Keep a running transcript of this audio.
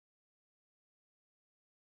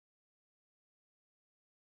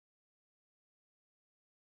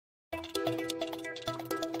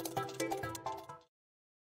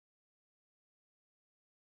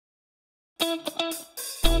Hello,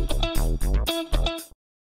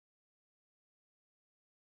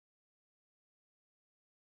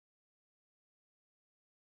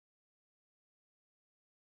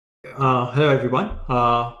 everyone.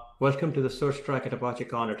 Welcome to the search track at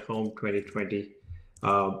ApacheCon at Home 2020.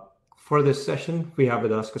 For this session, we have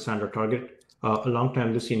with us Cassandra Targett, a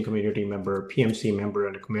longtime Lucene community member, PMC member,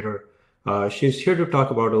 and a committer. She's here to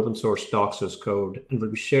talk about open source docs as code and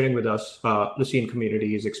will be sharing with us Lucene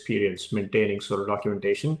community's experience maintaining Solr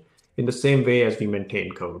documentation in the same way as we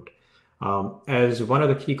maintain code. As one of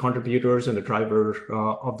the key contributors and the driver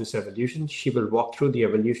of this evolution, she will walk through the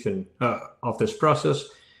evolution of this process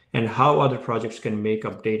and how other projects can make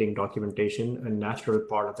updating documentation a natural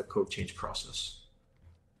part of the code change process.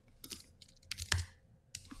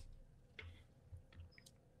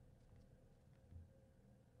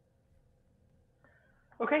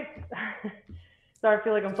 Okay. Sorry, I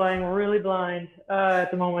feel like I'm flying really blind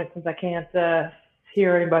at the moment since I can't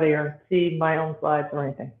hear anybody or see my own slides or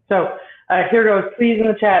anything. So here goes. Please in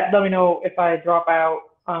the chat, let me know if I drop out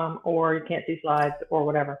or you can't see slides or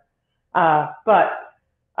whatever. As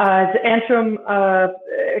Antrim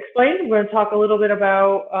explained, we're going to talk a little bit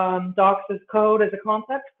about docs as code as a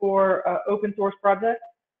concept for open source projects.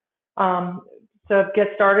 So to get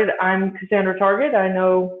started, I'm Cassandra Targett. I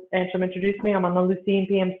know Antrim introduced me. I'm on the Lucene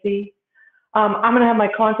PMC. I'm going to have my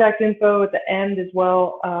contact info at the end as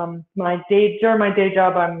well. During my day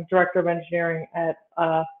job, I'm Director of Engineering at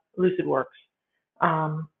Lucidworks.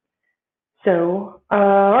 All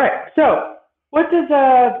right. So what does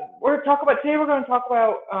we're going to talk about today? We're going to talk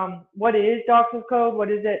about what is docs as code,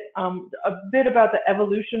 what is it, a bit about the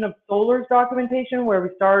evolution of Solr's documentation, where we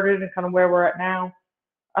started and kind of where we're at now,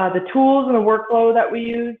 the tools and the workflow that we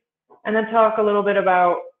use, and then talk a little bit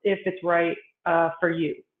about if it's right for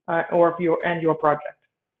you or if your project.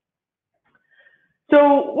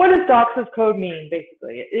 So what does docs as code mean,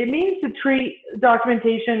 basically? It means to treat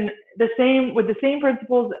documentation with the same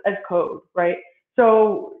principles as code, right?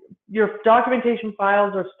 So your documentation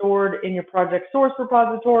files are stored in your project source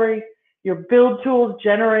repository. Your build tools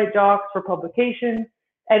generate docs for publication.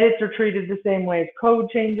 Edits are treated the same way as code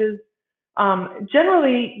changes.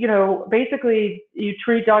 Generally, basically you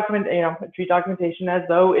treat documentation as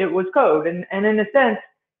though it was code, and in a sense,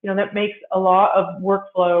 that makes a lot of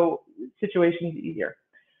workflow situations easier.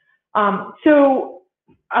 I've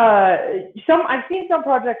seen some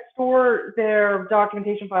projects store their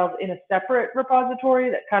documentation files in a separate repository.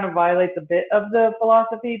 That kind of violates a bit of the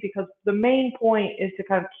philosophy, because the main point is to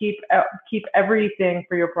kind of keep everything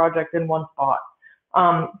for your project in one spot.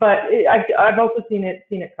 I've also seen it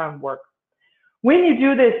kind of work. When you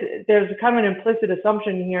do this, there's kind of an implicit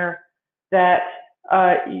assumption here that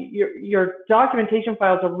your documentation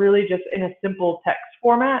files are really just in a simple text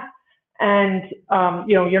format. And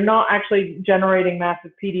you're not actually generating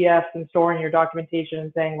massive PDFs and storing your documentation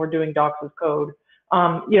and saying we're doing docs as code.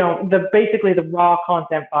 Basically the raw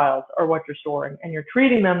content files are what you're storing, and you're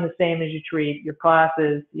treating them the same as you treat your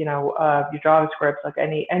classes, your JavaScript, like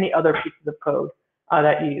any other pieces of code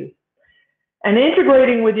that you use. And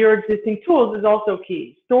integrating with your existing tools is also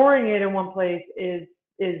key. Storing it in one place is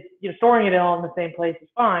storing it all in the same place is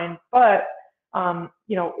fine, but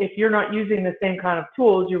if you're not using the same kind of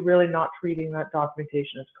tools, you're really not treating that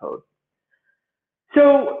documentation as code.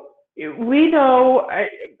 So we know,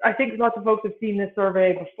 I think lots of folks have seen this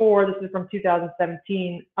survey before. This is from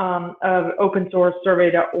 2017 of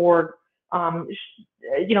opensourcesurvey.org.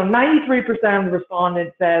 93% of the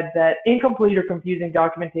respondents said that incomplete or confusing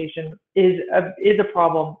documentation is a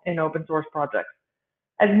problem in open source projects.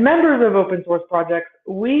 As members of open source projects,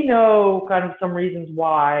 we know kind of some reasons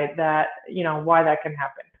why that can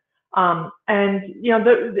happen.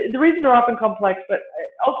 The reasons are often complex, but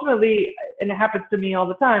ultimately, and it happens to me all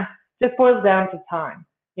the time, just boils down to time.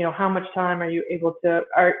 How much time are you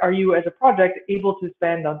as a project able to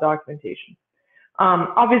spend on documentation?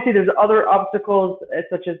 Obviously, there's other obstacles,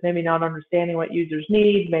 such as maybe not understanding what users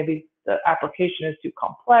need. Maybe the application is too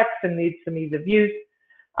complex and needs some ease of use.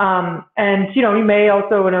 You may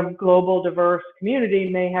also, in a global diverse community,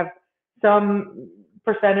 may have some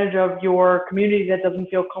percentage of your community that doesn't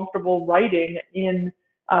feel comfortable writing in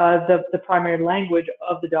the primary language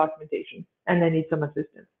of the documentation, and they need some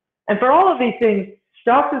assistance. And for all of these things,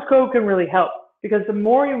 docs as code can really help, because the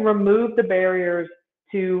more you remove the barriers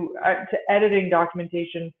to editing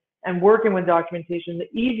documentation and working with documentation, the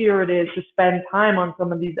easier it is to spend time on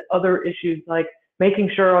some of these other issues, like making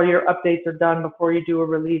sure all your updates are done before you do a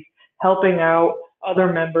release, helping out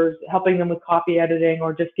other members, helping them with copy editing,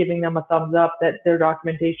 or just giving them a thumbs up that their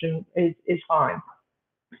documentation is fine.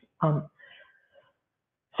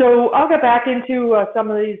 So I'll get back into some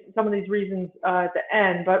of these reasons at the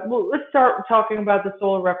end, but let's start talking about the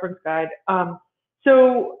Solr reference guide. The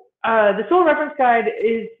Solr reference guide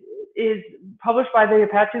is published by the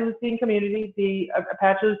Apache Lucene community. The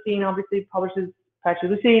Apache Lucene obviously publishes Apache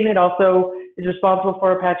Lucene. It also is responsible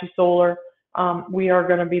for Apache Solr. We are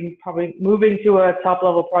going to be probably moving to a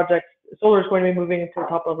top-level project. Solr is going to be moving into a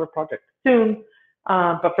top-level project soon,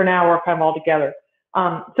 but for now we're kind of all together.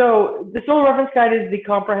 So the Solr reference guide is the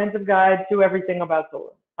comprehensive guide to everything about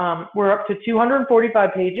Solr. We're up to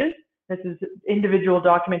 245 pages. This is individual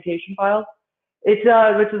documentation files. Which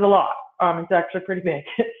is a lot. It's actually pretty big.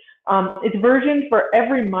 It's versioned for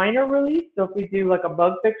every minor release. So if we do like a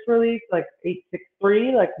bug fix release, like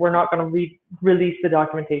 8.6.3, like we're not going to re-release the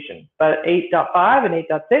documentation. But 8.5 and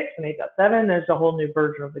 8.6 and 8.7, there's a whole new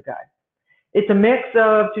version of the guide. It's a mix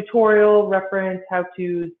of tutorial, reference,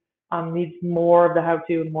 how-tos. Needs more of the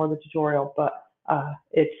how-to and more of the tutorial, but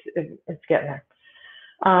it's getting there.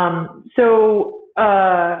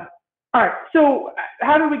 All right, so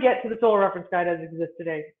how do we get to the Solr reference guide as it exists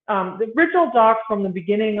today? The original docs from the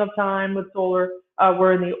beginning of time with Solr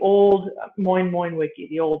were in the old Moin wiki,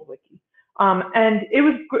 the old wiki. And it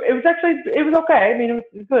was okay. I mean, it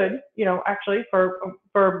was good, you know, actually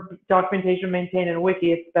for documentation maintained in a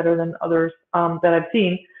wiki, it's better than others that I've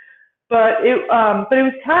seen. But it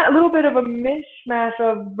was kind of a little bit of a mishmash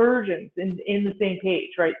of versions in the same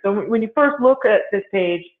page, right? So when you first look at this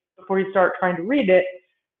page before you start trying to read it,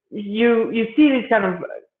 you see these kind of,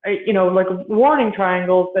 you know, like warning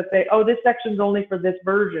triangles that say, oh, this section's only for this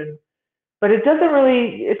version. But it doesn't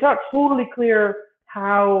really, it's not totally clear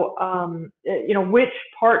how, you know, which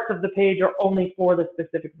parts of the page are only for the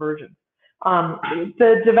specific version.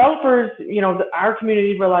 The developers, you know, our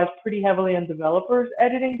community relies pretty heavily on developers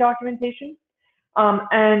editing documentation.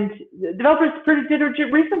 And the developers did a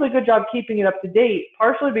reasonably good job keeping it up to date,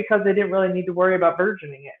 partially because they didn't really need to worry about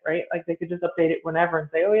versioning it, right? Like they could just update it whenever and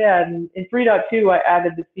say, oh yeah, in 3.2 I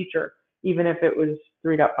added this feature, even if it was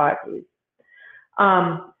 3.5 release.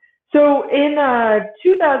 So in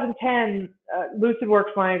 2010,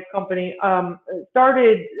 Lucidworks, my company,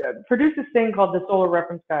 produced this thing called the Solr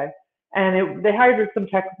reference guide. And they hired some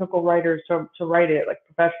technical writers to write it, like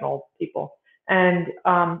professional people, and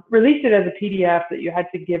released it as a PDF that you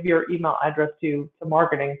had to give your email address to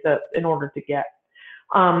marketing in order to get.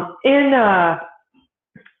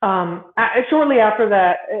 Shortly after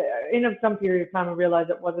that, in some period of time, I realized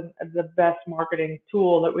it wasn't the best marketing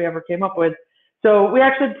tool that we ever came up with. So we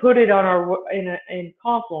actually put it on in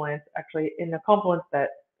Confluence, actually in the Confluence that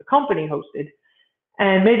the company hosted,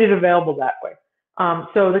 and made it available that way.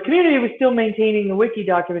 So the community was still maintaining the wiki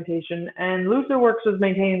documentation, and Lucidworks was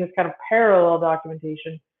maintaining this kind of parallel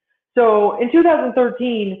documentation. So in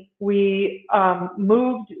 2013, the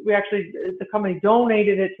company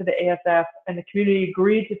donated it to the ASF, and the community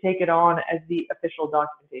agreed to take it on as the official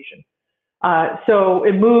documentation. So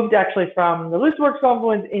it moved actually from the Lucidworks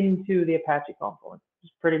Confluence into the Apache Confluence.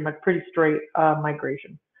 It's pretty straight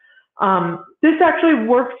migration. This actually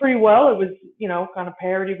worked pretty well. It was, you know, kind of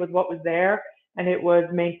parity with what was there, and it was,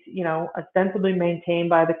 you know, ostensibly maintained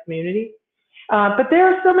by the community. But there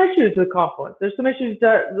are some issues with Confluence. There's some issues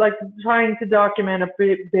that, like trying to document a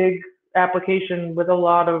pretty big application with a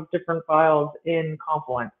lot of different files in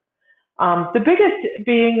Confluence. The biggest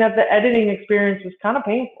being that the editing experience was kind of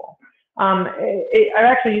painful. I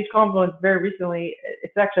actually used Confluence very recently.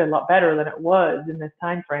 It's actually a lot better than it was in this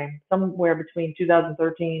time frame, somewhere between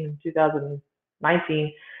 2013 and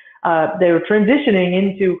 2019. They were transitioning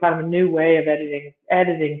into kind of a new way of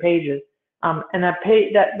editing pages, and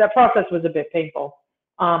that process was a bit painful.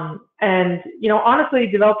 And you know, honestly,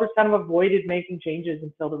 developers kind of avoided making changes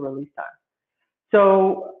until the release time.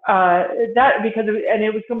 So it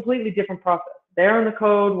was a completely different process. They're in the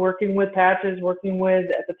code, working with patches, working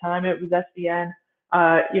with, at the time it was SVN,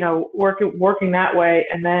 you know, working that way,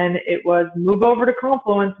 and then it was move over to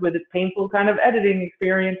Confluence with its painful kind of editing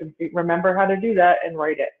experience and remember how to do that and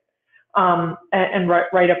write it. And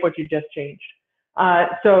write up what you just changed.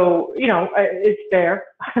 So, you know, it's fair.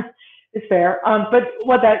 It's fair. But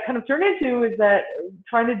what that kind of turned into is that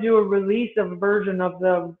trying to do a release of a version of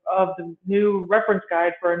the new reference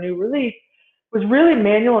guide for a new release was really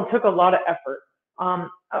manual and took a lot of effort.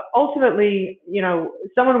 Ultimately, you know,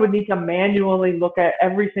 someone would need to manually look at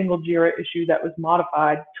every single JIRA issue that was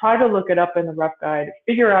modified, try to look it up in the ref guide,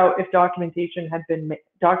 figure out if documentation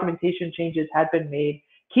changes had been made,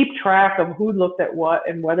 keep track of who looked at what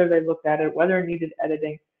and whether they looked at it, whether it needed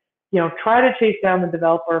editing. You know, try to chase down the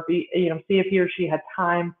developer, see if he or she had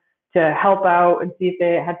time to help out and see if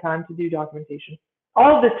they had time to do documentation.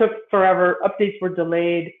 All of this took forever. Updates were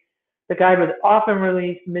delayed. The guide was often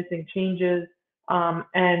released, missing changes,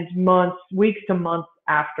 and weeks to months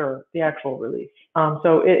after the actual release.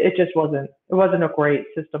 So it just wasn't a great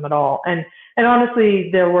system at all. And honestly,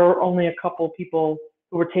 there were only a couple people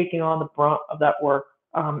who were taking on the brunt of that work,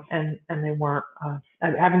 and they weren't.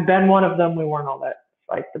 Having been one of them, we weren't all that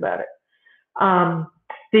psyched about it. And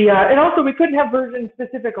also we couldn't have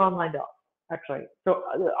version-specific online docs, actually. So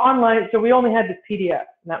so we only had this PDF,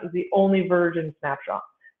 and that was the only version snapshot.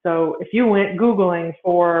 So if you went Googling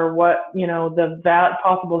for what, the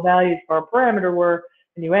possible values for a parameter were,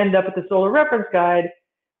 and you end up with the Solr reference guide,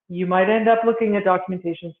 you might end up looking at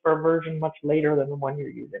documentations for a version much later than the one you're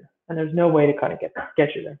using. And there's no way to kind of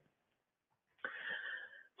get you there.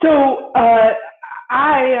 So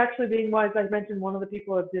I actually, being wise, I mentioned one of the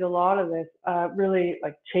people that did a lot of this, really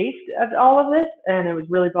chafed at all of this, and it was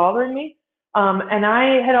really bothering me. And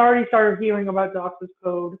I had already started hearing about Docs as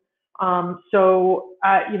code. So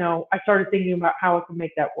I started thinking about how I could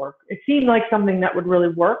make that work. It seemed like something that would really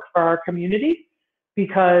work for our community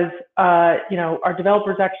because, our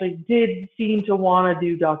developers actually did seem to want to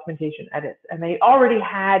do documentation edits, and they already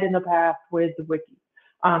had in the past with the wiki.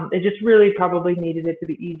 They just really probably needed it to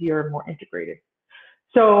be easier and more integrated.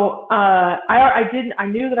 So I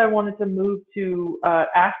knew that I wanted to move to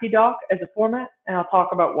ASCII doc as a format, and I'll talk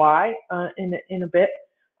about why in a bit.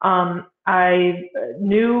 I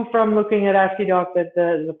knew from looking at ASCII doc that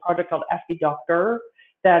there's a project called ASCII Doctor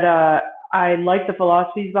that I liked the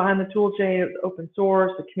philosophies behind the toolchain. It was open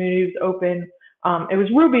source, the community was open. It was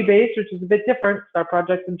Ruby based, which is a bit different. Our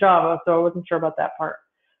project's in Java, so I wasn't sure about that part.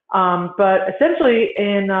 But essentially,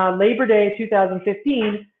 in Labor Day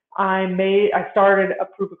 2015, I started a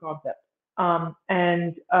proof of concept,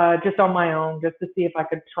 and just on my own, just to see if I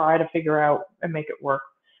could try to figure out and make it work.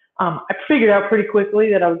 I figured out pretty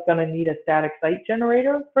quickly that I was going to need a static site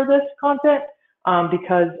generator for this content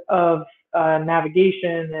because of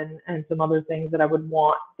navigation and some other things that I would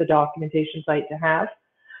want the documentation site to have.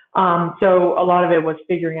 So a lot of it was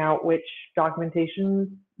figuring out which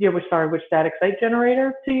which static site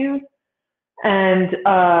generator to use. And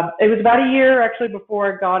it was about a year actually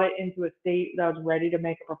before I got it into a state that I was ready to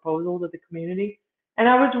make a proposal to the community. And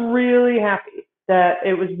I was really happy that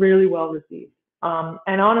it was really well received.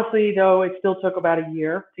 And honestly, though, it still took about a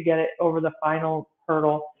year to get it over the final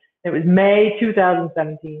hurdle. It was May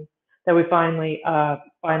 2017 that we finally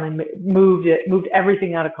moved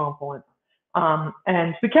everything out of Confluent.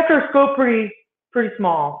 And we kept our scope pretty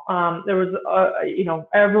small. There was,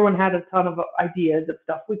 everyone had a ton of ideas of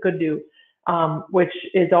stuff we could do, which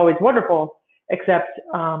is always wonderful, except,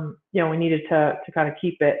 we needed to kind of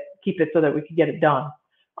keep it so that we could get it done.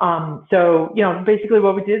 So, basically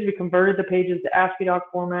what we did is we converted the pages to ASCII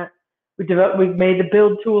doc format. We made the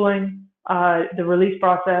build tooling, the release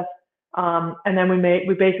process, and then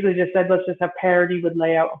we basically just said, let's just have parity with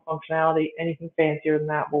layout and functionality. Anything fancier than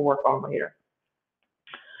that we'll work on later.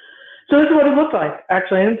 So this is what it looks like,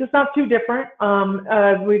 actually, and it's just not too different.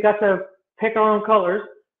 We got to pick our own colors,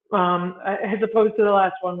 as opposed to the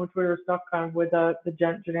last one, which we were stuck kind of with the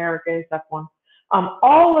generic ASF one.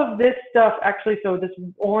 All of this stuff, actually, so this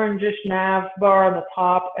orangish nav bar on the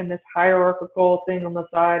top and this hierarchical thing on the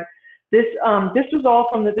side, this was all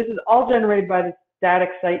this is all generated by the static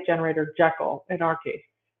site generator Jekyll in our case.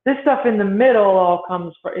 This stuff in the middle all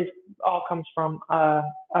comes from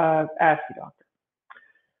ASCII Doctor.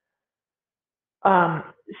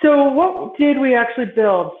 So what did we actually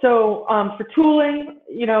build? So for tooling,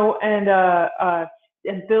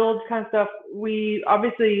 and build kind of stuff, we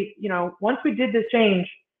obviously, once we did this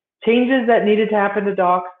changes that needed to happen to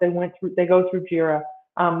docs, they go through Jira.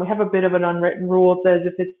 We have a bit of an unwritten rule that says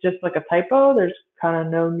if it's just like a typo, there's kind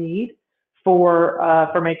of no need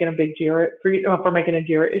for making a big Jira for making a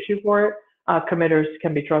Jira issue for it. Committers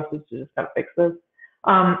can be trusted to just kind of fix this.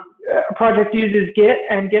 A project uses Git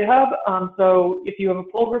and GitHub. So if you have a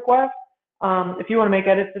pull request, if you want to make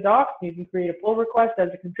edits to docs, you can create a pull request as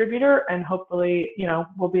a contributor, and hopefully,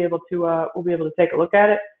 we'll be able to take a look at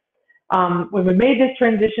it. When we made this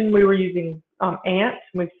transition, we were using Ant.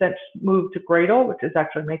 We've since moved to Gradle, which is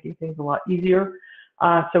actually making things a lot easier.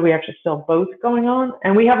 So we actually still have both going on,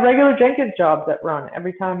 and we have regular Jenkins jobs that run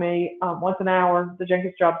every time once an hour. The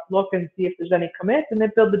Jenkins jobs look and see if there's any commits, and they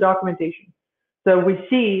build the documentation. So we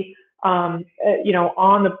see, on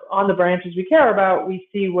the branches we care about, we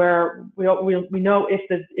see where we know if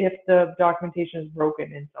the documentation is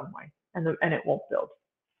broken in some way, and it won't build.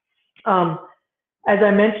 As I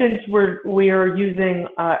mentioned, we are using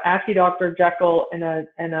ASCII Doctor, Jekyll, and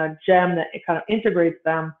a gem that kind of integrates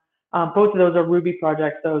them. Both of those are Ruby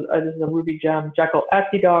projects. So this is a Ruby gem, Jekyll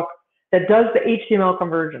ASCII Doc, that does the HTML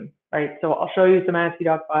conversion. right? So I'll show you some ASCII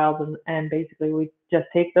doc files, and basically we just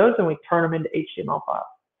take those and we turn them into HTML files.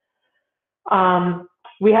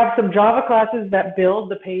 We have some Java classes that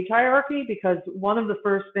build the page hierarchy, because one of the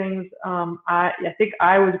first things I think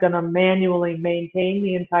I was going to manually maintain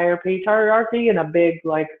the entire page hierarchy in a big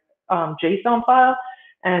like JSON file,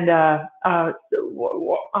 and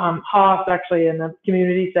Haas actually in the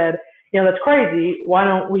community said, that's crazy. Why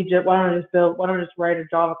don't I just write a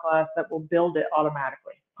Java class that will build it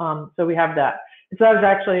automatically? So we have that. And so that was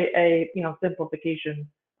actually a simplification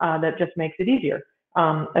that just makes it easier.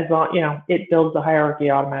 As long, it builds the hierarchy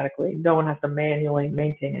automatically. No one has to manually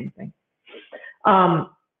maintain anything.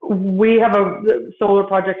 We have the Solr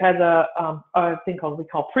project has a thing we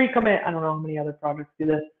call pre-commit. I don't know how many other projects do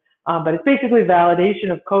this, but it's basically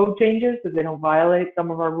validation of code changes so they don't violate some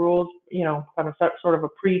of our rules. Kind of sort of a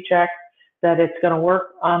pre-check that it's going to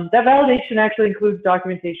work. That validation actually includes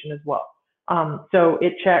documentation as well. So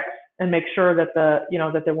it checks and makes sure that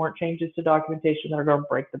that there weren't changes to documentation that are going to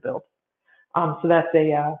break the build. So that's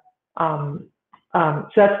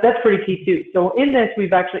that's pretty key too. So in this,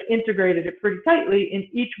 we've actually integrated it pretty tightly in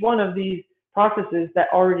each one of these processes that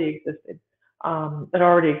already existed,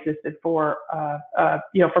 for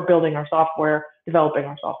for building our software, developing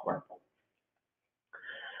our software.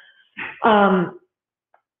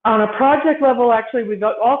 On a project level, actually, we've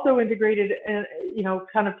also integrated,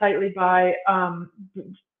 kind of tightly by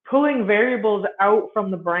pulling variables out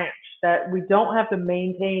from the branch that we don't have to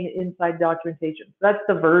maintain inside documentation. So that's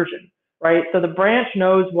the version, right? So the branch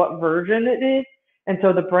knows what version it is. And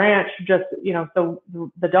so the branch just, so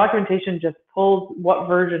the documentation just pulls what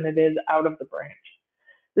version it is out of the branch.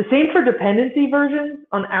 The same for dependency versions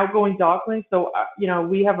on outgoing doc links. So,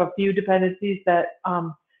 we have a few dependencies that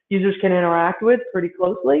users can interact with pretty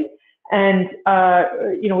closely. And,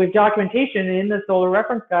 we have documentation in the Solr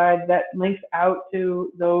reference guide that links out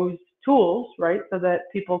to those tools, right? So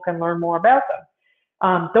that people can learn more about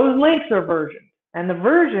them. Those links are versioned, and the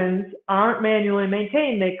versions aren't manually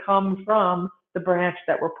maintained. They come from the branch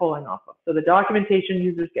that we're pulling off of. So the documentation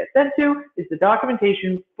users get sent to is the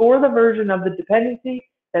documentation for the version of the dependency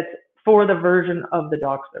that's for the version of the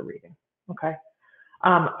docs they're reading, okay?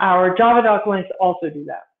 Our Java doc links also do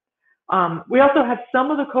that. We also have some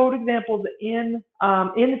of the code examples in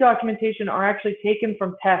the documentation are actually taken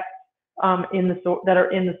from tests that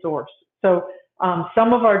are in the source. So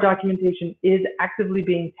some of our documentation is actively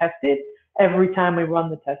being tested every time we run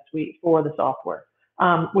the test suite for the software,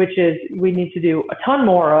 which is we need to do a ton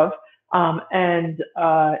more of, and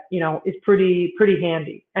is pretty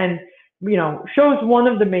handy, and shows one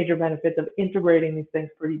of the major benefits of integrating these things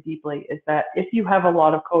pretty deeply is that if you have a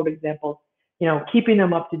lot of code examples, keeping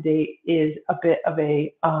them up to date is a bit of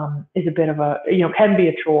a can be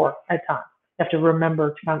a chore at times. You have to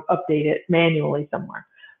remember to kind of update it manually somewhere.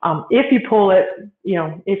 If you pull it,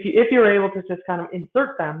 if you're able to just kind of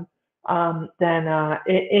insert them, then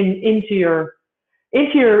into your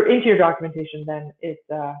documentation, then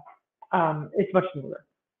it's much smoother.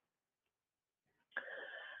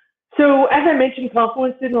 So as I mentioned,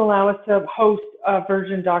 Confluence didn't allow us to host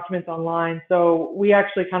version documents online. So we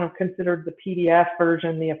actually kind of considered the PDF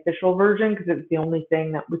version the official version because it was the only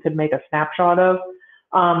thing that we could make a snapshot of.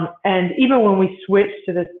 And even when we switched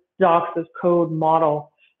to this docs as code model,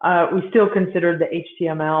 we still considered the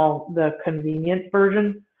HTML the convenience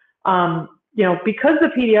version. Because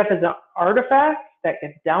the PDF is an artifact that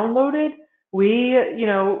gets downloaded, we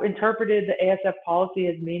interpreted the ASF policy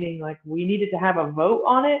as meaning like we needed to have a vote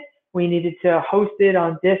on it. We needed to host it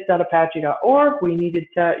on dis.apache.org. We needed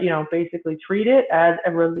to, basically treat it as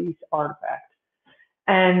a release artifact.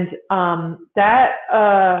 And that,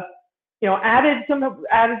 added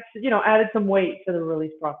some weight to the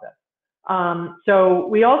release process. So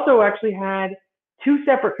we also actually had two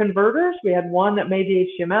separate converters. We had one that made the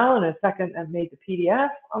HTML and a second that made the PDF.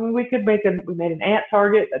 I mean, we made an ant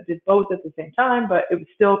target that did both at the same time, but it was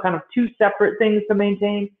still kind of two separate things to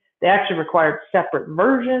maintain. They actually required separate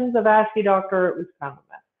versions of ASCII Doctor. It was kind of a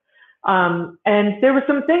mess. And there were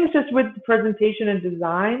some things just with the presentation and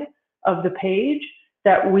design of the page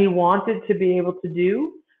that we wanted to be able to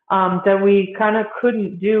do that we kind of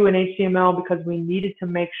couldn't do in HTML because we needed to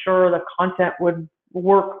make sure the content would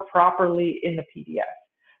work properly in the PDF,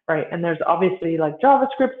 right? And there's obviously like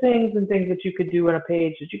JavaScript things and things that you could do in a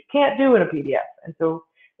page that you can't do in a PDF. And so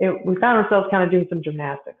we found ourselves kind of doing some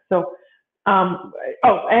gymnastics. So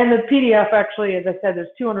and the PDF actually, as I said, there's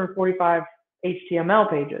 245 HTML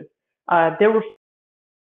pages. There were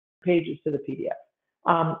pages to the PDF.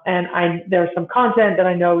 And there's some content that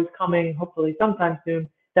I know is coming hopefully sometime soon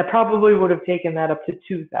that probably would have taken that up to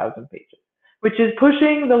 2,000 pages, which is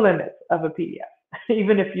pushing the limits of a PDF.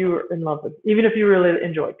 even if you're in love with, even if you really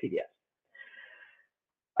enjoy PDF.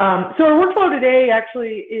 So our workflow today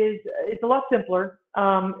actually it's a lot simpler.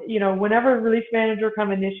 Whenever release manager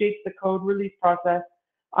kind of initiates the code release process,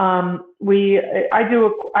 I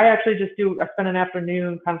spend an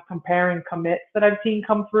afternoon kind of comparing commits that I've seen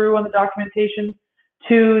come through on the documentation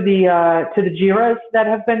to the JIRAs that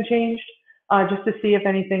have been changed, just to see if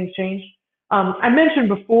anything's changed. I mentioned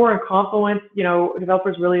before in Confluence,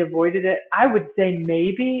 developers really avoided it. I would say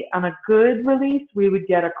maybe on a good release, we would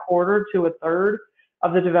get a quarter to a third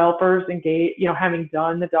of the developers engaged, having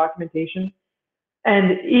done the documentation.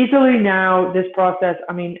 And easily now this process,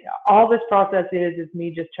 all this process is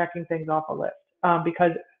me just checking things off a list,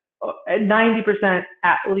 because 90%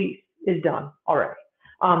 at least is done already.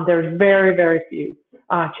 There's very, very few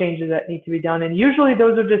changes that need to be done. And usually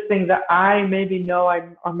those are just things that I maybe know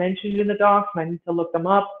are mentioned in the docs and I need to look them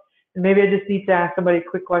up. And maybe I just need to ask somebody a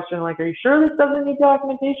quick question like, are you sure this doesn't need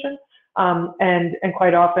documentation? And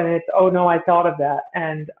quite often it's, oh no, I thought of that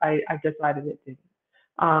and I decided it didn't.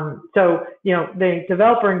 So, the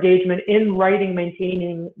developer engagement in writing,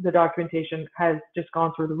 maintaining the documentation has just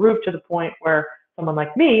gone through the roof to the point where someone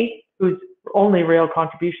like me, whose only real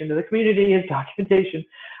contribution to the community is documentation,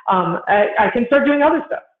 I can start doing other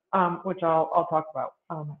stuff, which I'll talk about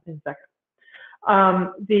in a second.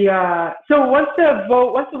 So once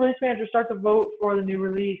the release manager starts to vote for the new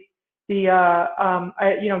release,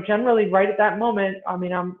 generally right at that moment,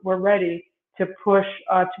 we're ready to push.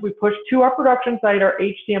 We push to our production site our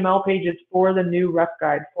HTML pages for the new ref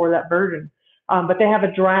guide for that version, but they have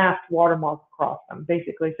a draft watermark across them,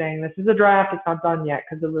 basically saying this is a draft, it's not done yet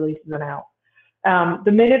because the release isn't out.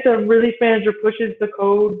 The minute the release manager pushes the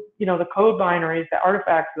code, the code binaries, the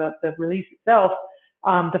artifacts, the release itself,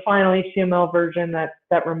 the final HTML version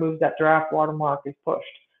that removes that draft watermark is pushed.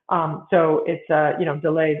 So it's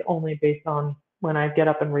delayed only based on when I get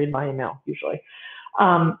up and read my email usually.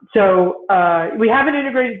 So we haven't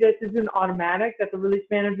integrated this. This isn't automatic that the release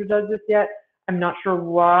manager does this yet. I'm not sure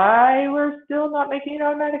why we're still not making it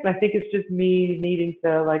automatic. And I think it's just me needing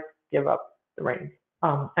to give up the reins.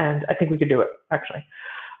 And I think we could do it actually.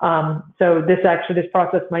 So this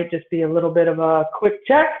process might just be a little bit of a quick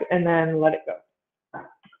check and then let it go.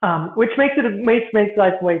 Which makes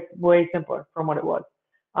life way simpler from what it was.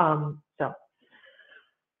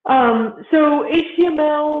 So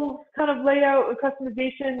HTML kind of layout and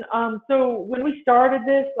customization. So when we started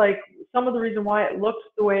this, some of the reason why it looks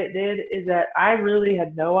the way it did is that I really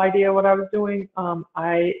had no idea what I was doing.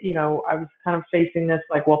 I was kind of facing this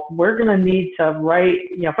well, we're going to need to write,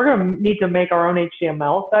 if we're going to need to make our own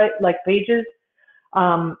HTML site, pages.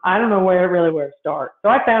 I don't know where to start. So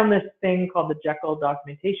I found this thing called the Jekyll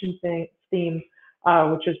documentation theme,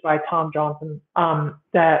 which is by Tom Johnson,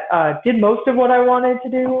 that did most of what I wanted to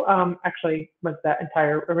do. Actually, was that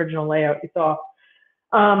entire original layout you saw.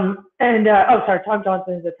 Tom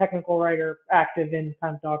Johnson is a technical writer active in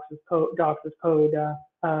kind of Docs as code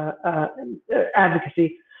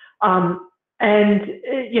advocacy.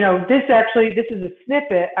 This is a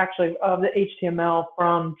snippet actually of the HTML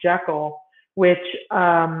from Jekyll, which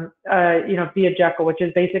via Jekyll, which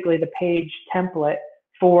is basically the page template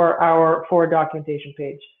for a documentation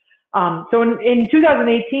page. So in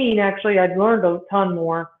 2018, actually, I'd learned a ton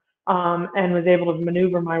more and was able to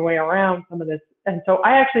maneuver my way around some of this. And so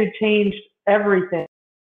I actually changed everything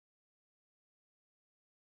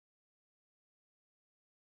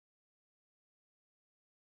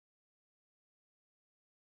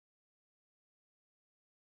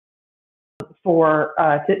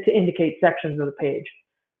to indicate sections of the page.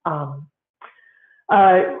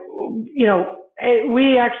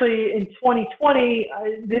 We actually, in 2020,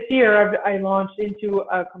 this year, I launched into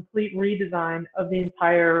a complete redesign of the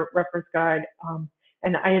entire reference guide.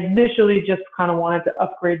 And I initially just kind of wanted to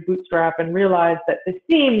upgrade Bootstrap and realized that the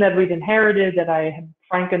theme that we'd inherited, that I had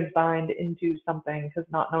Frankensteined into something, because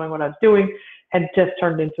not knowing what I was doing, had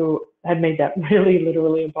made that really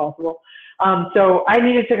literally impossible. So I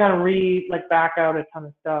needed to kind of back out a ton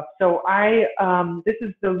of stuff. So this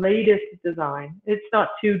is the latest design. It's not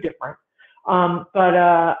too different. I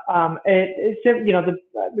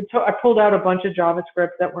pulled out a bunch of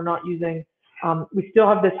JavaScript that we're not using. We still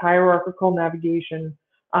have this hierarchical navigation.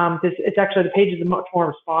 It's actually, the page is much more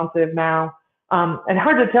responsive now. And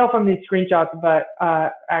hard to tell from these screenshots, but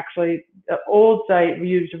actually the old site, we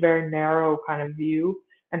used a very narrow kind of view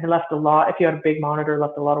and left a lot, if you had a big monitor,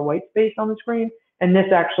 left a lot of white space on the screen. And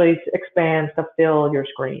this actually expands to fill your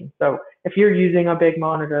screen. So if you're using a big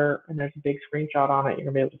monitor and there's a big screenshot on it, you're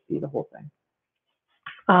gonna be able to see the whole thing.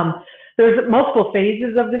 There's multiple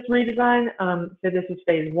phases of this redesign. So this is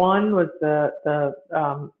phase one, was the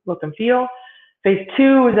look and feel. Phase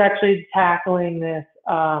 2 is actually tackling this,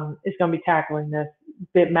 is going to be tackling this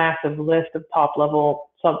bit massive list of top level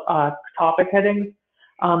topic headings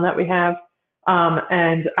that we have.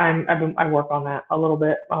 And I work on that a little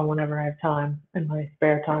bit whenever I have time in my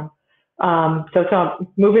spare time. So it's not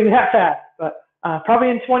moving that fast, but probably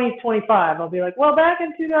in 2025, I'll be like, well, back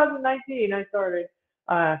in 2019, I started.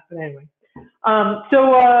 But anyway. All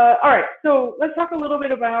right, so let's talk a little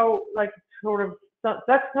bit about like sort of,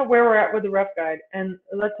 that's where we're at with the ref guide. And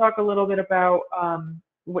let's talk a little bit about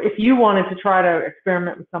if you wanted to try to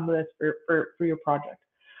experiment with some of this for your project.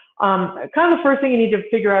 Kind of the first thing you need to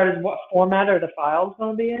figure out is what format are the files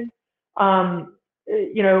going to be in.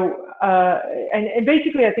 You know, and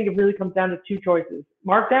basically I think it really comes down to two choices,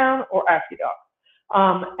 Markdown or AsciiDoc.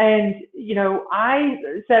 And you know, I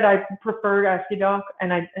said I preferred AsciiDoc,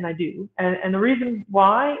 and I do. And the reason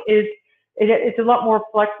why is it's a lot more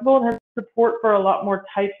flexible and has support for a lot more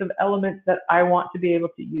types of elements that I want to be able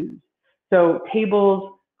to use. So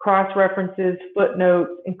tables, cross-references,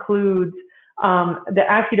 footnotes, includes. The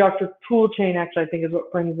AsciiDoc tool chain actually I think is what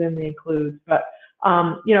brings in the includes. But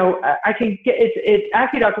you know, I can get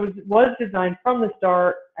AsciiDoc was designed from the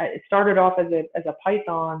start. It started off as a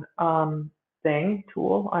Python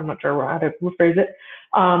tool. I'm not sure how to rephrase it,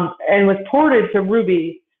 and was ported to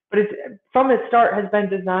Ruby. But it's from its start has been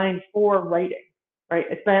designed for writing, right?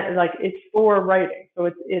 It's been like it's for writing.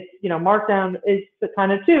 So it's you know, Markdown is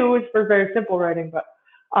kind of too. It's for very simple writing, but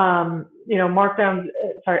you know,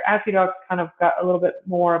 AsciiDoc kind of got a little bit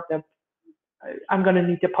more of the I'm going to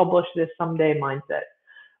need to publish this someday mindset.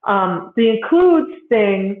 The includes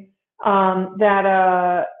thing that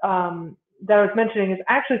I was mentioning is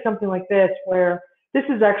actually something like this, where this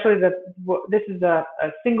is actually a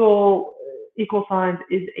single equal signs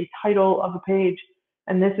is a title of a page,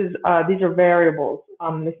 and this is these are variables.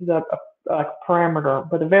 This is a parameter,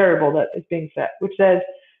 but a variable that is being set, which says,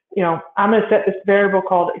 you know, I'm going to set this variable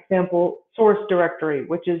called example source directory,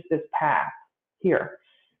 which is this path here.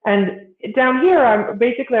 And down here, I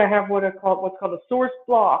have what's called a source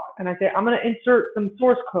block, and I say I'm going to insert some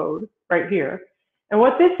source code right here. And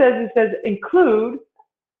what this says, it says include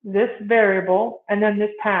this variable and then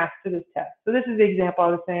this path to this test. So this is the example I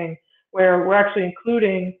was saying, where we're actually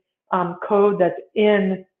including code that's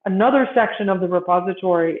in another section of the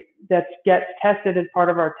repository that gets tested as part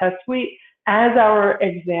of our test suite as our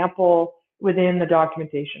example within the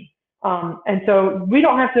documentation. And so we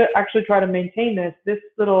don't have to actually try to maintain this. This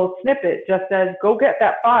little snippet just says, go get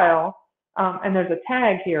that file. And there's a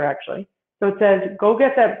tag here actually. So it says, go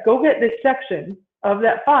get this section of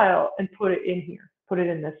that file and put it in here, put it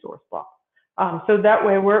in this source block. So that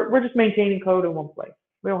way we're just maintaining code in one place.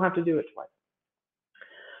 We don't have to do it twice.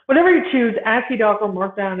 Whatever you choose, AsciiDoc or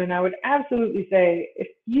Markdown, and I would absolutely say, if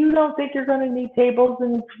you don't think you're going to need tables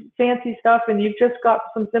and fancy stuff and you've just got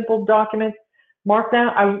some simple documents,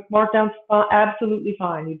 Markdown's absolutely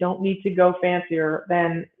fine. You don't need to go fancier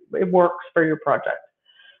than it works for your project.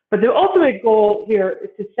 But the ultimate goal here is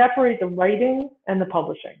to separate the writing and the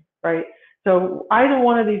publishing, right? So either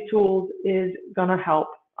one of these tools is going to help.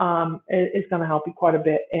 It's going to help you quite a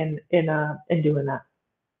bit in doing that.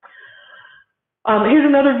 Here's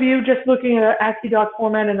another view, just looking at AsciiDoc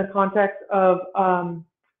format in the context of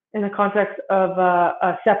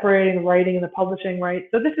separating the writing and the publishing, right?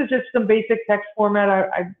 So this is just some basic text format.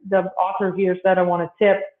 The author here said I want a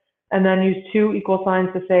tip, and then use two equal signs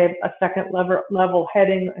to say a second level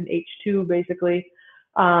heading, an H2 basically.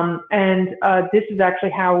 This is actually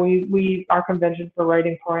how our convention for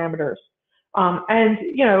writing parameters. And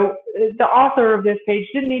you know, the author of this page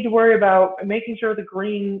didn't need to worry about making sure the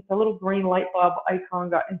little green light bulb icon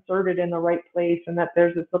got inserted in the right place, and that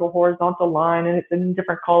there's this little horizontal line and it's in a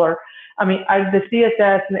different color. I mean, the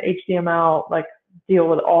CSS and the HTML like deal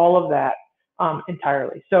with all of that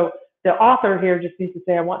entirely. So the author here just needs to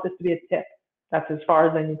say, I want this to be a tip. That's as far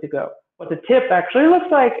as I need to go. What the tip actually looks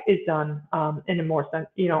like is done in a more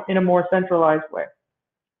centralized way.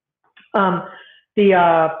 Let's see.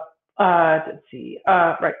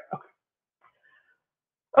 Right.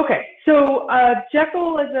 Okay. So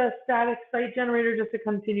Jekyll is a static site generator. Just to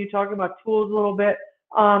continue talking about tools a little bit.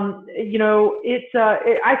 You know,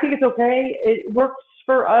 I think it's okay. It works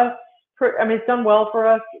for us. I mean, it's done well for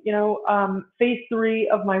us. You know, phase 3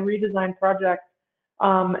 of my redesign project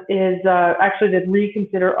is actually to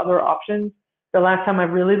reconsider other options. The last time I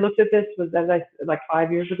really looked at this was like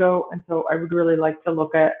 5 years ago, and so I would really like to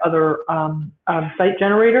look at other site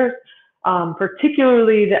generators,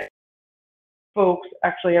 particularly that folks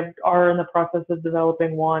actually are in the process of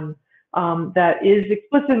developing one that is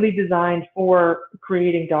explicitly designed for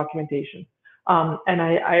creating documentation. And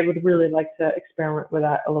I would really like to experiment with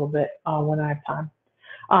that a little bit when I have time.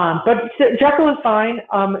 But Jekyll is fine.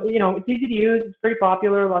 It's easy to use. It's pretty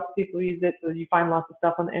popular. Lots of people use it, so you find lots of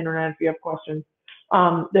stuff on the internet if you have questions.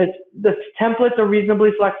 The templates are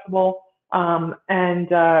reasonably flexible and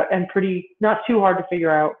pretty not too hard to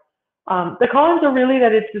figure out. The cons are really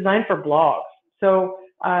that it's designed for blogs. So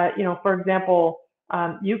for example,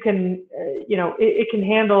 you can it can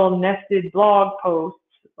handle nested blog posts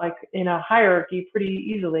like in a hierarchy pretty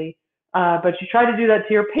easily. But you try to do that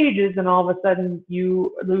to your pages, and all of a sudden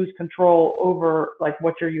you lose control over like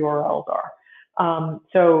what your URLs are.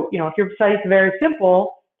 So if your site's very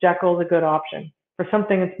simple, Jekyll is a good option. For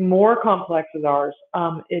something that's more complex as ours,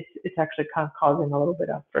 it's actually kind of causing a little bit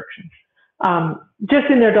of friction. Just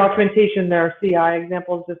in their documentation, their CI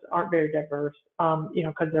examples just aren't very diverse,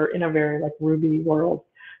 because they're in a very like Ruby world.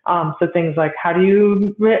 So things like how do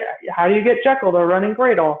you get Jekyll to run in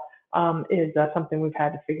Gradle is something we've had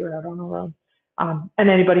to figure out on our own. And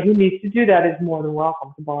anybody who needs to do that is more than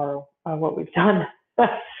welcome to borrow what we've done.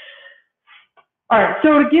 All right,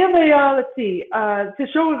 so to give to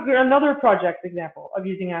show another project example of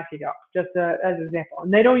using AsciiDoc, just as an example.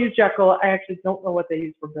 And they don't use Jekyll. I actually don't know what they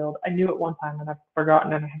use for build. I knew it one time and I've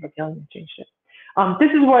forgotten, and I have a feeling I changed it.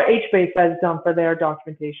 This is what HBase has done for their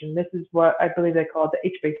documentation. This is what I believe they call the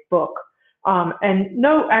HBase book. And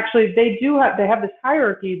no, actually, they have this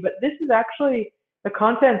hierarchy, but this is actually the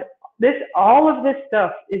content. All of this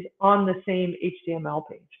stuff is on the same HTML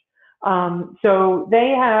page. So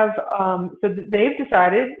they've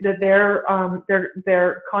decided that their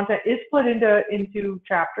content is split into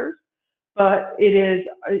chapters, but it is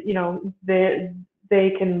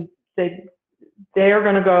they are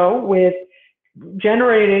going to go with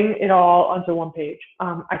generating it all onto one page.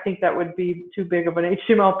 I think that would be too big of an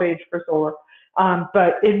HTML page for Solr,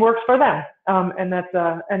 but it works for them, and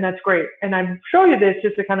that's great. And I show you this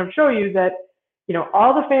just to kind of show you that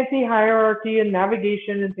all the fancy hierarchy and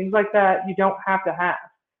navigation and things like that you don't have to have.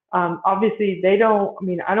 Obviously, they don't. I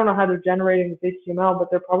mean, I don't know how they're generating this HTML,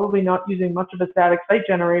 but they're probably not using much of a static site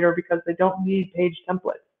generator because they don't need page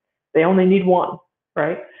templates. They only need one,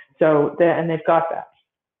 right? So and they've got that.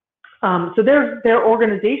 So their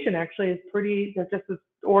organization actually is pretty. There's just this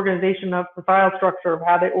organization of the file structure of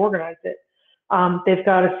how they organized it. They've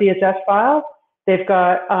got a CSS file. They've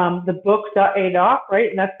got the books.adoc, right?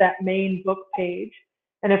 And that's that main book page.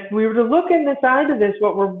 And if we were to look inside of this,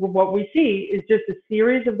 what we see is just a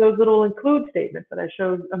series of those little include statements that I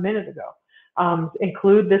showed a minute ago.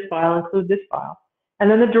 Include this file, include this file. And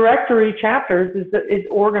then the directory chapters is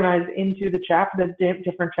organized into the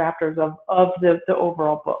different chapters of the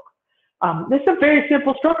overall book. This is a very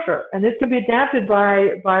simple structure, and this can be adapted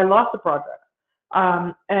by lots of projects,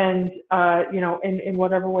 in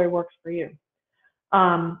whatever way works for you.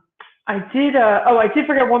 I did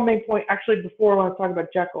forget one main point actually before when I was talking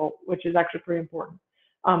about Jekyll, which is actually pretty important.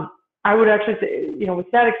 I would actually say, with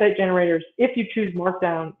static site generators, if you choose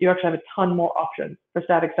Markdown, you actually have a ton more options for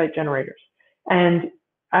static site generators. And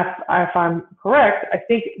if I'm correct, I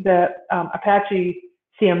think the Apache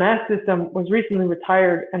CMS system was recently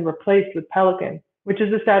retired and replaced with Pelican, which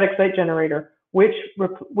is a static site generator, which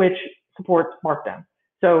supports Markdown.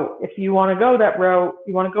 So if you want to go that route,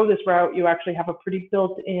 this route, you actually have a pretty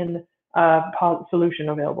built-in solution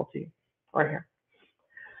available to you right here.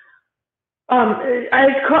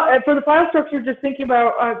 For the file structure, just thinking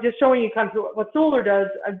about, just showing you kind of what Solr does,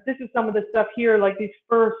 this is some of the stuff here, like these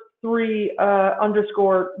first three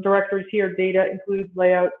underscore directories here, data, includes,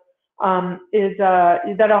 layout, that's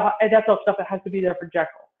all stuff that has to be there for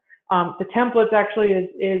Jekyll. The templates actually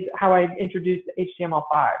is how I introduced HTML5.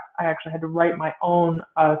 I actually had to write my own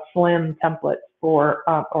slim template or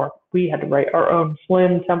we had to write our own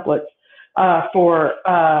slim templates for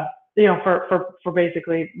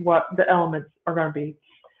basically what the elements are going to be.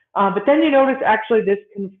 But then you notice actually this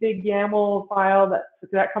config YAML file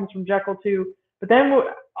that comes from Jekyll too. But then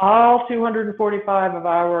all 245 of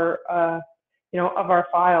our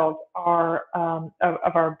files are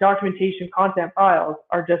of our documentation content files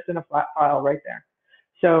are just in a flat file right there.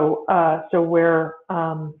 So we're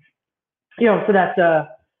so that's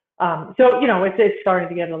it's starting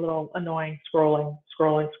to get a little annoying scrolling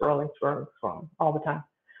all the time.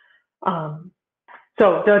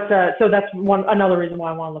 So that's another reason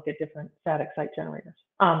why I want to look at different static site generators.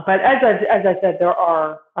 But as I said,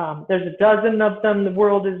 there's a dozen of them. The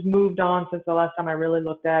world has moved on since the last time I really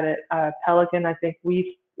looked at it. Pelican, I think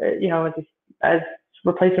we've as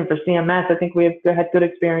replacement for CMS, I think we've had good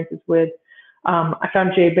experiences with. I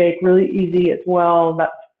found JBake really easy as well.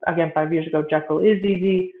 That's again 5 years ago. Jekyll is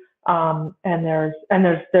easy, and there's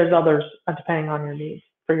others depending on your needs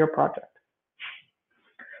for your project.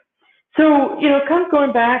 So, kind of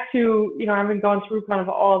going back to, having gone through kind of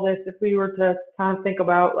all this, if we were to kind of think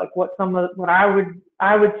about like what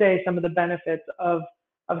I would say some of the benefits of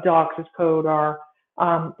docs as code are,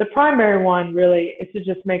 the primary one really is to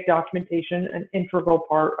just make documentation an integral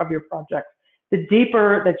part of your project. The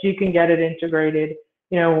deeper that you can get it integrated,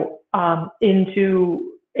 into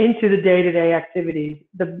the day-to-day activities,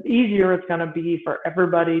 the easier it's going to be for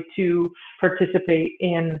everybody to participate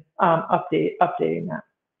in updating that.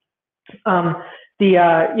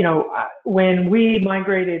 When we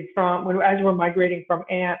migrated as we're migrating from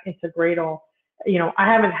Ant into Gradle, I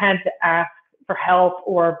haven't had to ask for help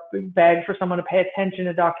or beg for someone to pay attention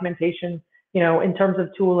to documentation. In terms of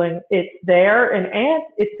tooling, it's there in Ant,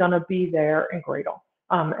 it's going to be there in Gradle.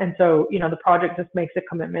 And so, the project just makes a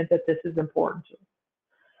commitment that this is important to.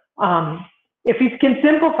 If you can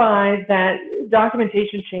simplify that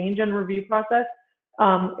documentation change and review process,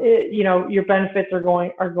 your benefits are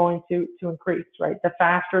going to increase, right? The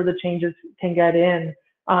faster the changes can get in,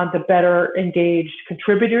 the better engaged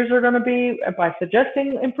contributors are going to be by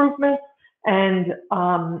suggesting improvements, and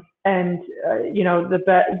the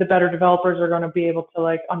better developers are going to be able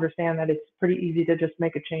to understand that it's pretty easy to just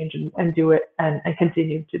make a change and do it and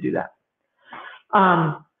continue to do that.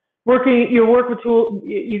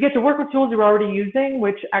 You get to work with tools you're already using,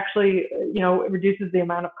 which actually, it reduces the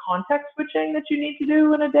amount of context switching that you need to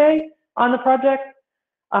do in a day on the project.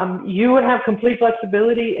 You would have complete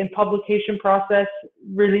flexibility in publication process,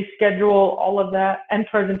 release schedule, all of that, and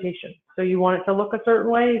presentation. So you want it to look a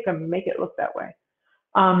certain way, you can make it look that way.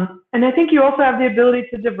 And I think you also have the ability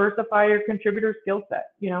to diversify your contributor skill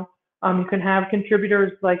set. You can have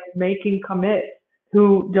contributors making commits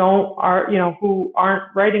who aren't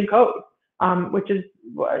writing code, which is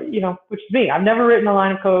me. I've never written a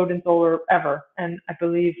line of code in Solr ever, and I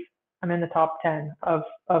believe I'm in the top 10 of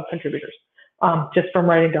contributors just from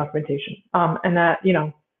writing documentation. And that,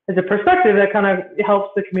 as a perspective, that kind of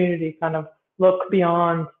helps the community kind of look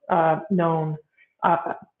beyond known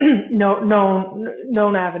avenues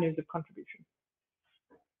of contribution.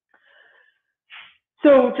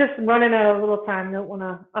 So just running out of a little time, I don't want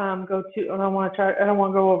to I don't want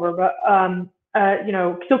to go over, but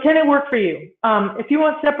so can it work for you? If you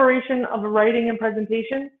want separation of writing and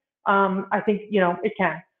presentation, I think it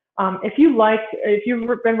can. If you've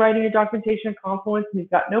been writing your documentation in Confluence and you've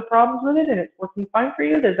got no problems with it and it's working fine for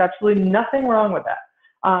you, there's absolutely nothing wrong with that.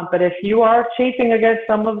 But if you are chafing against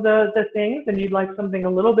some of the things and you'd like something a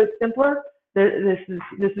little bit simpler, this is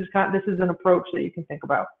an approach that you can think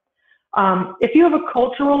about. If you have a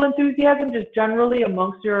cultural enthusiasm, just generally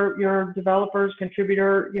amongst your developers,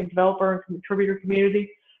 developer and contributor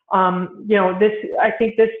community, I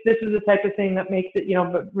think this is the type of thing that makes it,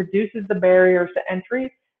 but reduces the barriers to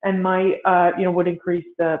entry and might, would increase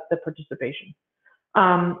the participation.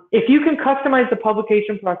 If you can customize the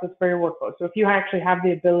publication process for your workflow, so if you actually have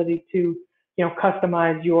the ability to,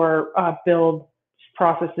 customize your build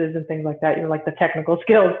processes and things like that, the technical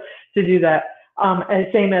skills to do that. And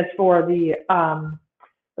same as for the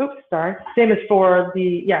the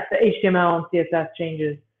HTML and CSS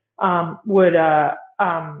changes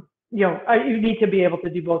you need to be able to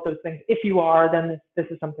do both those things. If you are, then this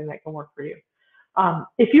is something that can work for you.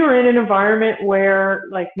 If you're in an environment where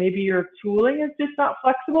maybe your tooling is just not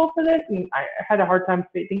flexible for this, and I had a hard time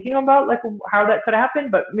thinking about how that could happen,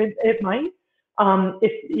 but it might.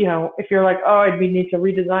 If you're we need to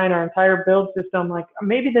redesign our entire build system,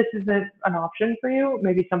 maybe this isn't an option for you,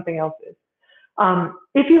 maybe something else is.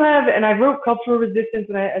 If you have, and I wrote cultural resistance,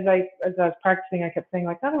 and as I was practicing, I kept saying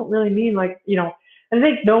I don't really mean I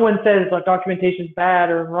think no one says documentation is bad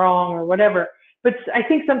or wrong or whatever, but I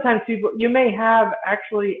think sometimes you may have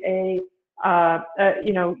actually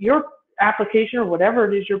your application or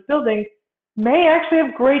whatever it is you're building may actually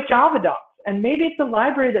have great Java docs. And maybe it's a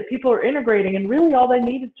library that people are integrating and really all they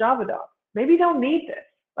need is Java docs. Maybe you don't need this.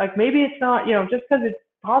 Maybe it's not, just because it's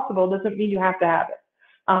possible doesn't mean you have to have it.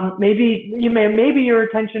 Maybe your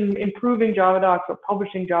attention improving Java docs or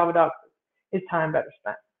publishing Java docs is time better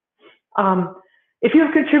spent. If you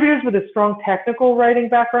have contributors with a strong technical writing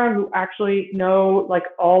background who actually know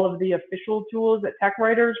all of the official tools that tech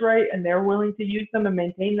writers write and they're willing to use them and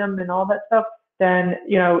maintain them and all that stuff, then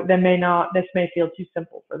this may feel too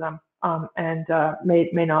simple for them. And they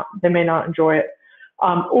may not enjoy it.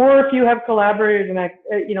 Or if you have collaborators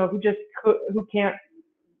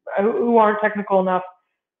who aren't technical enough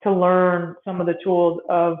to learn some of the tools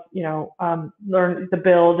of learn the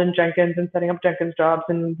build and Jenkins and setting up Jenkins jobs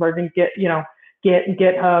and learning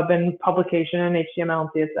GitHub and publication and HTML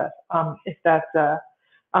and CSS. If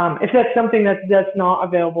that's something that's not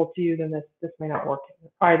available to you, then this may not work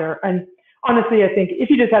either. And honestly, I think if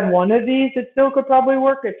you just had one of these, it still could probably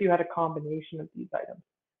work. If you had a combination of these items,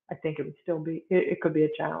 I think it would still be, it could be a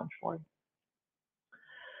challenge for you.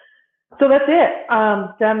 So that's it.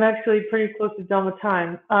 I'm actually pretty close to done with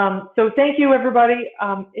time. So thank you, everybody.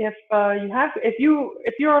 If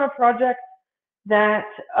you're on a project that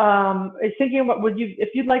is thinking about, if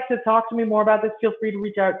you'd like to talk to me more about this, feel free to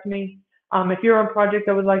reach out to me. If you're on a project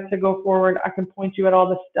that would like to go forward, I can point you at all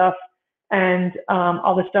the stuff and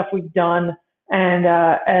all the stuff we've done and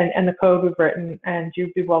the code we've written, and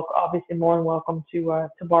you'd be obviously more than welcome to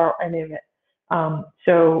borrow any of it.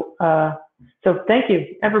 So thank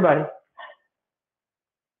you, everybody.